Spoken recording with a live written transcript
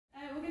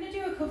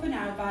cover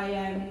now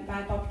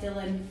by Bob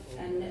Dylan,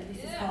 and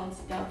this is called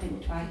Don't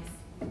Think Twice.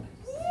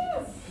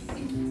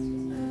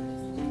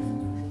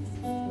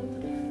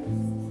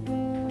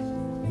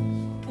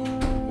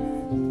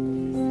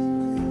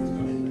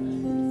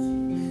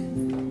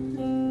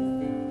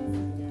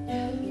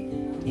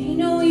 Ain't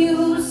no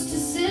use to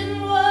sit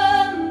and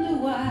wonder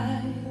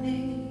why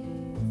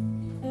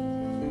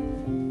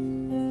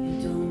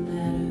it don't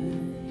matter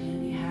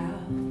anyhow.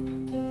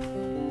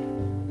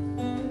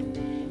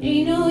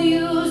 Ain't no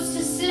use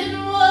to sit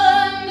and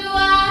wonder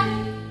why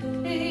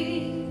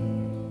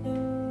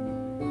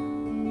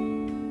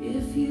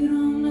if you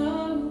don't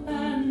know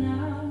by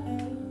now.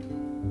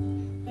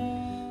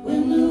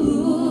 When the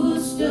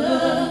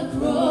rooster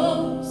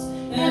crows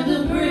at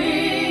the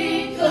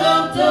break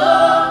of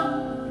dawn,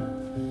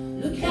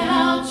 look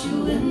out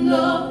your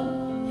window,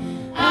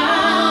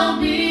 I'll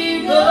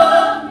be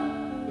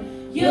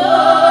gone.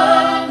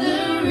 You're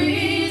the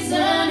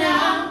reason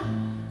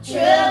I'm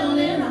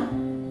traveling on.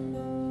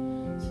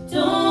 So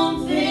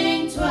don't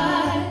think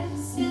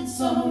twice,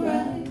 it's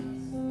alright.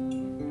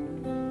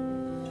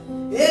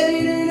 It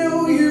ain't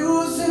no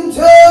use in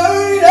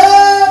turning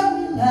up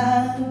the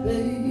light,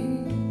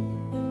 babe.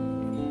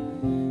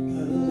 A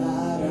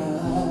light I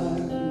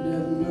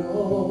never know.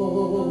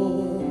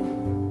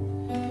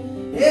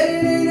 It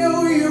ain't no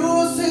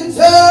use in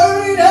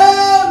turning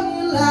up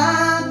the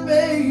light,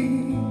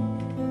 babe.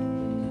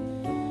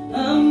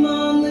 I'm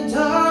on the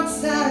dark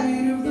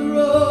side of the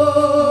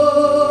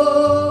road.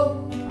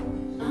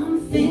 I'm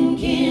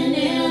thinking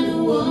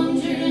and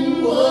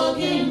wondering,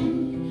 walking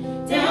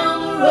down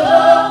the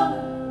road.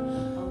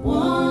 I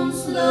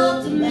once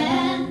loved a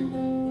man,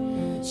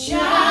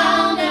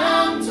 child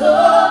I'm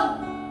told.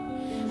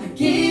 I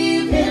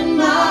gave him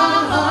my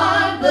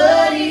heart,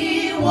 but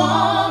he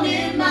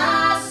wanted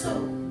my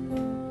soul.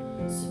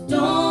 So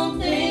don't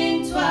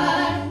think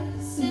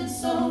twice,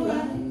 it's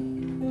alright.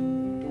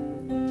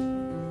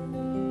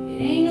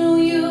 It ain't no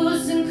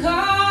use in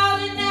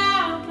calling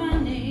out my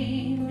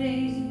name,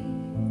 babe,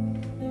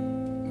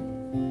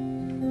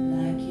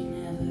 like you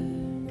never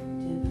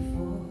did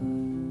before.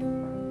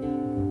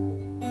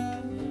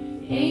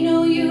 Ain't no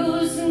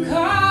use in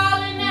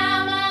calling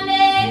out my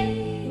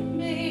name,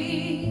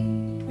 babe.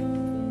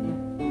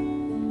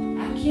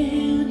 I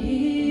can't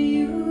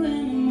hear you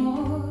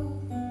anymore.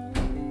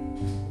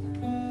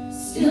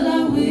 Still I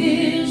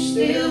wish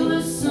there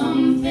was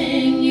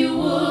something you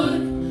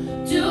would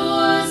do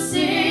or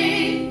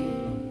say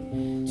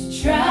to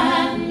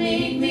try to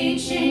make me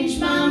change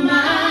my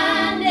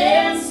mind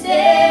and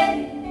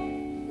stay.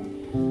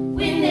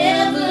 We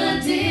never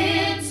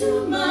did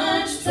too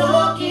much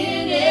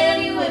talking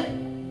anyway,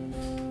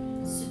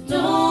 so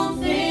don't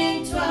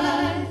think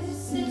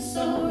twice, it's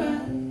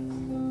alright.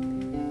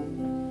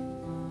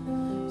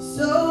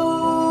 So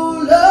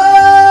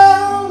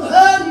long,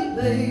 honey,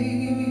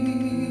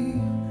 babe,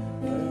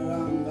 where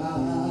I'm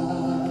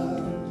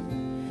bound,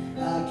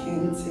 I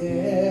can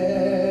tell.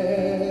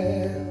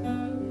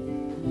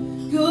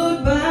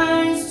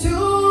 Goodbye's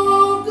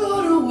too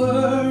good a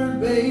word,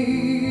 babe.